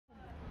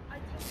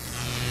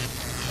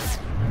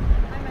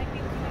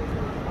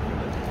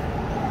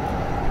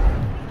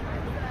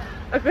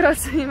akorát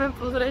sa ideme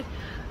pozrieť,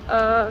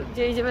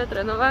 kde ideme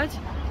trénovať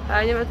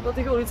a ideme po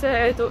tých uliciach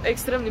a je tu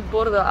extrémny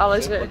bordel,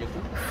 ale že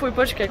fuj,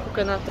 počkaj,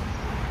 kúkaj na to.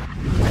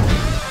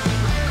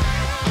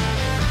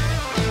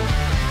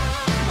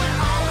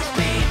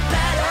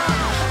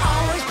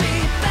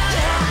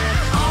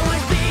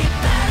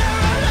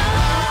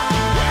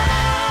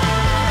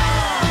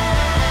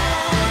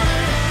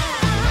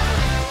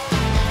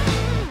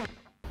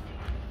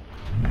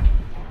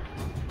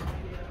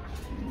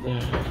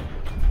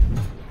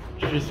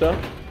 Tešíš sa?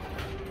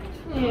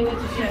 Nie,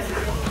 neteším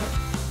sa.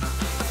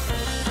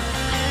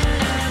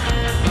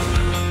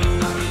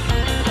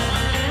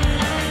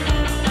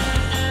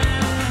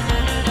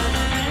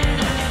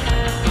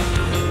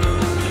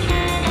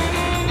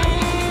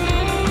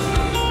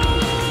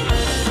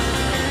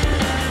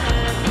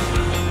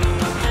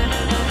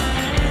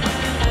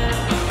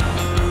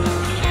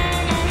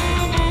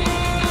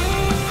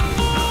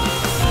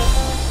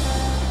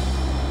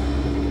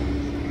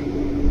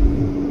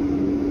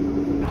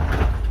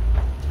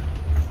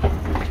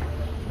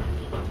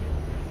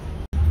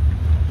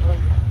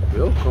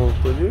 Welcome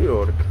to New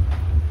York.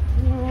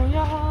 New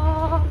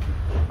York,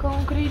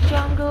 concrete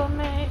jungle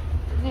made.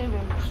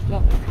 Neviem už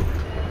ďalej.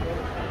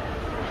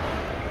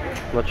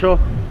 Na čo?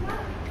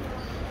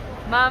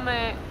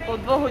 Máme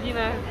po 2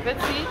 hodinách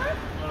veci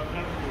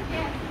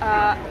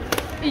a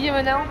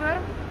ideme na Uber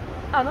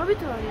a na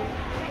ubytovanie.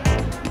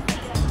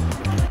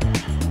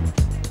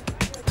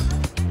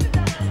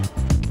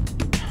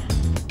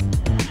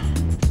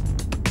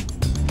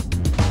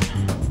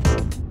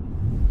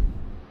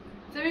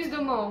 Chcem ísť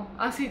domov,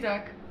 asi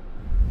tak.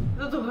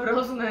 Toto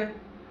hrozné.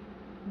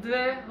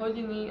 2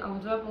 hodiny alebo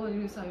 2,5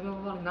 hodiny sa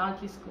vybavovali na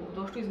letisku,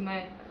 došli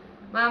sme.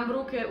 Mám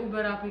v ruke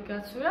Uber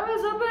aplikáciu, ja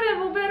vás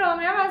zoberiem Uberom,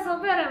 ja vás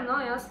zoberiem,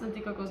 no jasné,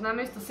 ty kokos,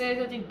 namiesto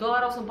 $70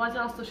 som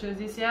platila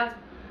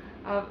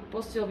 160 a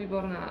posteľ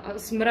výborná a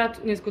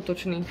smrad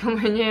neskutočný,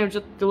 neviem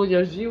čo tí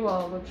ľudia žijú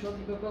alebo čo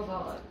ty kokos,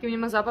 ale keď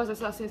nemá zápas, tak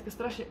sa asi dneska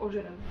strašne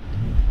ožerem.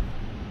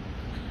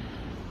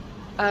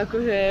 A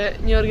akože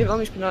New York je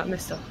veľmi špinavé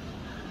mesto,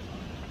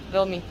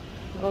 veľmi.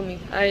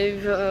 Aj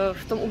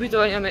v tom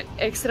ubytovaní máme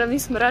extrémny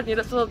smrad,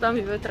 nedá sa to tam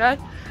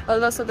vyvetrať, ale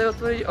dá sa dajú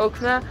otvoriť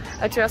okna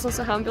a čo ja som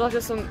sa hanbila, že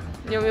som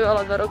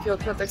neumývala 2 roky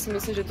okna, tak si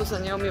myslím, že to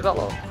sa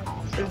neumývalo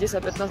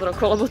 10-15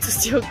 rokov, lebo cez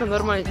tie okna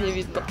normálne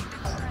nevidno.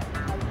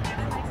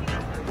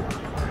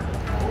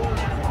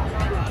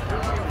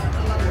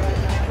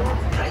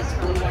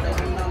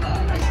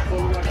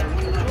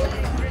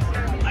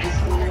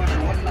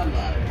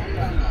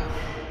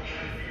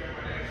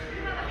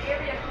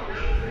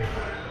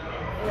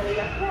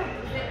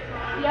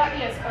 Yeah,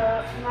 yes,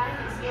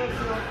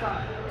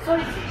 9005.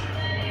 Sorry.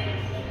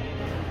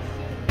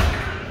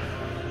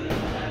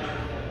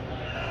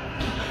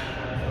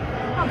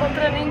 A po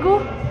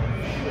tréningu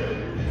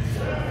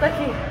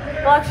taký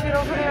ľahší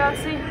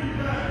rozhrievací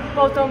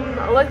po tom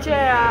lete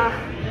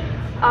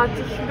a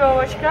tých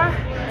chvíľovačkách.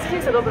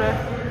 Cítim sa dobre.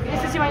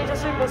 Necítim ani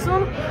časový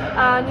posun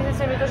a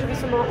necítim mi to, že by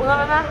som bola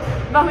unavená.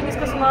 Váhu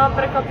dneska som mala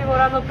prekvapivo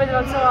ráno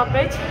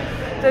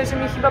 5,5, takže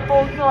mi chýba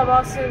pol kila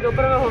vlastne do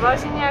prvého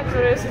váženia,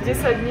 ktoré sú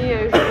 10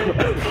 dní,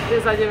 je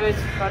za 9,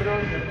 pardon.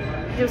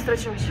 Idem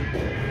strečovať.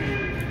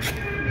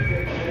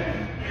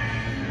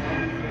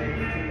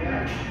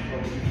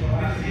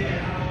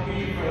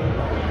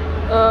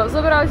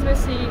 Zobrali sme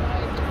si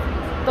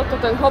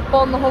ten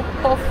hop-on,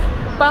 hop-off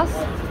pas,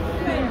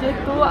 ide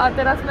tu a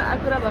teraz sme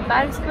akurát na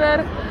Times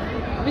Square.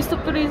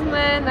 Vystúpili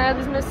sme,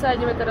 najadli sme sa,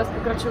 ideme teraz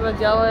pokračovať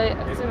ďalej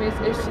a chceme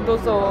ísť ešte do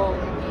zoo,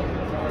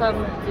 tam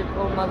kde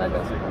bol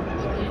Madagaskar.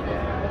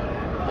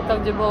 A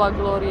tam, kde bola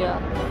Gloria.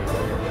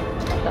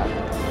 Tak.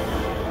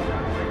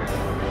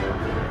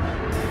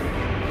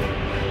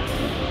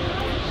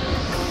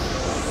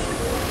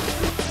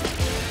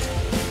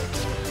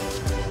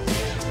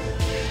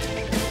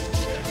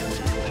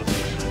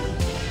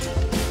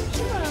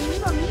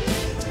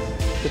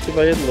 To je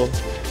iba jedno.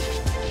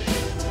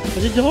 A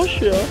je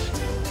ďalšia.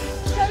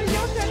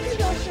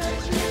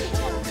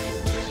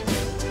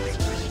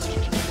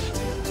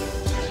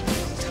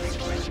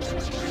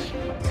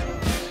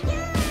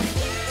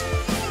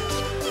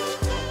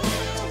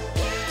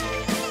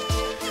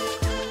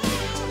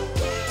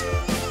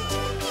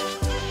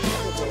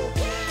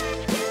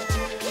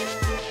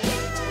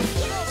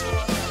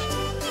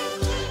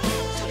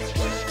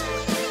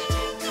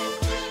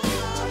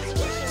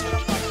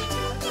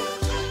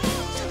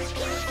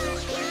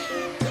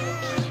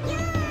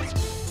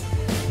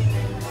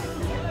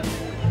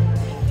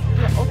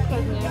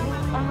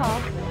 Aha.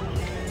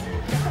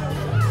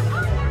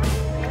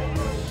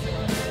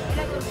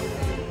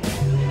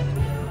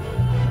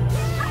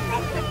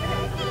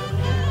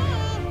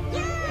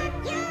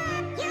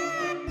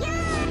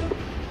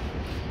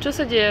 Čo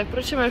sa deje?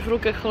 Prečo máš v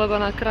ruke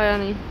chleba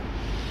nakrájaný?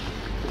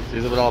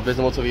 Si zobrala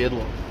bezdomovcové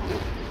jedlo.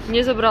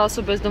 Nezobrala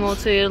som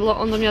bezdomovce jedlo,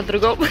 on do mňa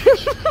drgol.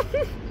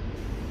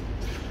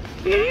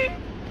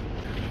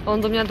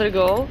 On do mňa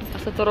drgol a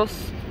sa to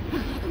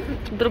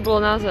rozdrblo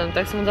na zem,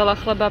 tak som mu dala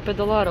chleba $5.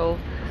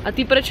 A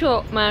ty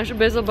prečo máš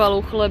bez obalu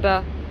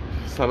chleba?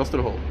 Sa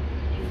roztrhol.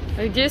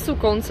 A kde sú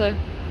konce?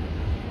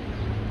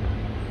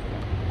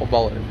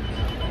 obale.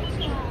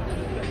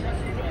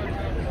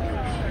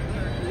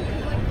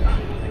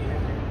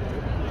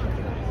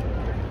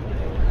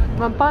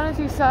 Mám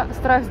panický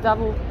strach z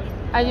davu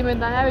a ideme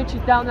na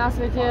najväčší dav na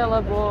svete,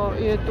 lebo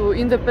je tu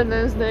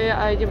Independence Day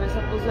a ideme sa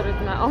pozrieť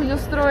na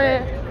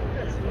ohňostroje.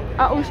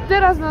 A už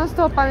teraz mám z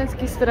toho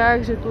panický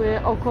strach, že tu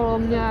je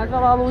okolo mňa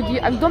veľa ľudí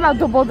a kto ma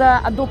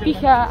dobodá a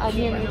dopichá a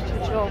neviem ešte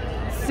čo.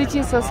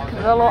 Cítim sa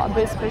skvelo a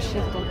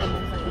bezpečne v tomto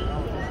meste.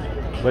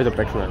 Bude to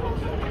pekné.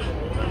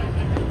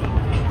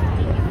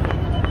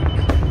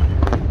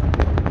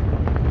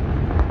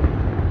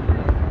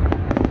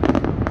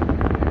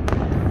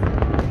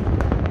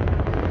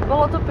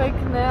 Bolo to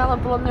pekné, ale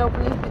bolo mňa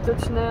úplne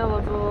zbytočné,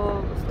 lebo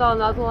stále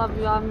nad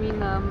hlavami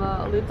nám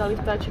lietali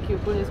vtáčiky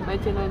úplne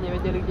zmetené,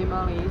 nevedeli, kde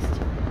mali ísť.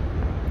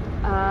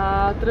 A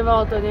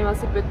trvalo to, neviem,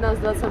 asi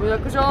 15-20 minút,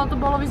 akože ono to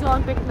bolo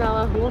vizuálne pekné,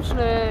 ale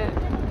hlučné,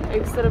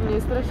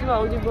 extrémne strašne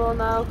veľa ľudí bolo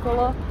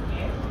naokolo.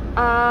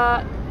 A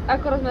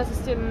akorát sme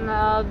ceste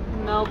na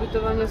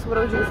ubytovanie som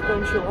že už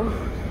skončilo.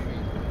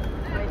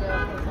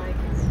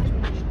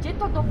 Kde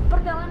to do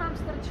prdele mám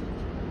strčiť?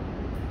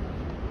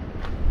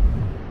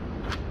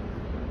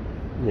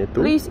 Nie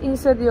tu? Please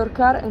insert your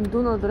car and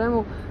do not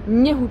remove.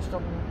 Nehuč to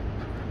mne.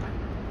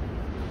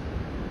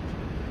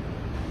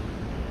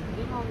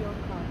 Remove your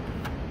car.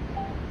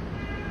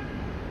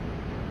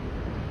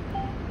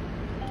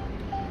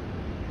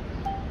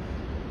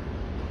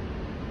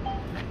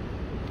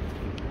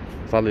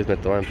 Sadli sme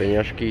to len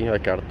peniažky a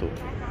kartu.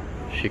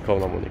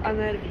 Šikovná Monika. A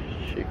nervy.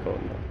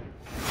 Šikovná.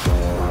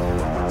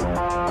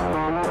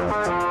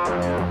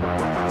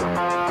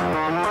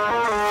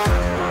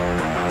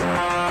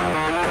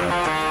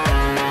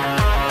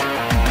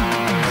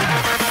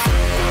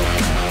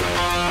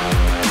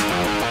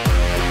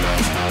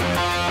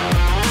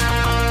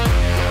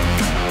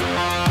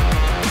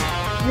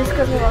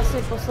 Dneska sme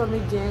vlastne posledný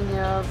deň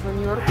v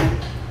New Yorku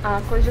a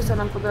konečne sa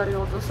nám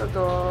podarilo dostať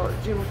do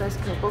gymu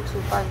tajského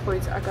boxu Fine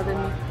Points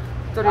Academy,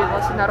 ktorý je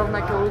vlastne na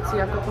rovnakej ulici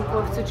ako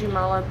Kukovci gym,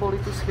 ale boli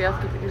tu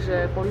sviatky,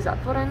 takže boli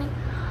zatvorení.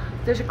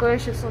 Takže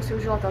konečne som si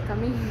užila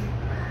tatami.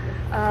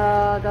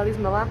 A dali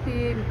sme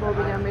lampy,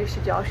 poobedňame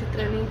ešte ďalší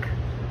tréning.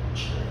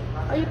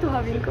 A je tu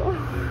Havinko.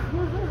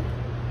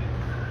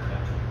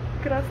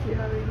 Krásny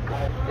Havinko.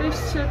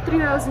 Ešte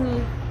 13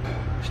 dní.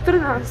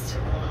 14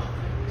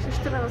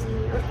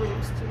 dní, až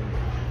budem s tým.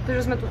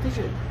 Takže sme tu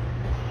týždeň.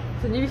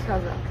 To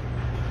nevychádza.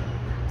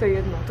 To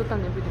je jedno, to tam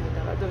nebudeme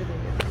dávať.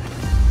 Dovidenia.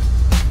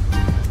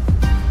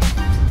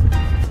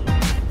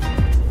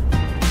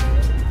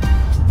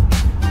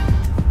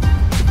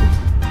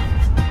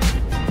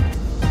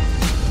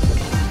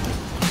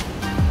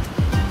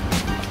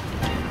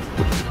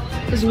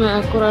 Sme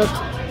akorát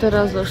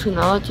teraz došli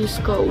na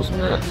letisko, už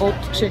sme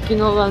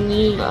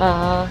odčekinovaní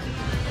a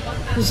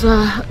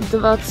za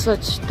 20,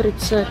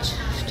 30,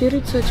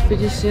 40,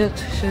 50,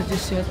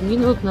 60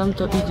 minút nám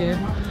to ide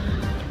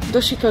do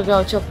Chicaga,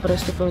 odtiaľ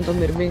prestúpim do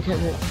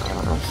Birminghamu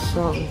a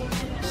som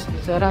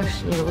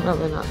strašne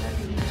unavená.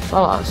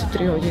 Spala asi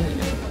 3 hodiny.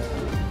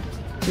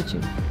 Cítim.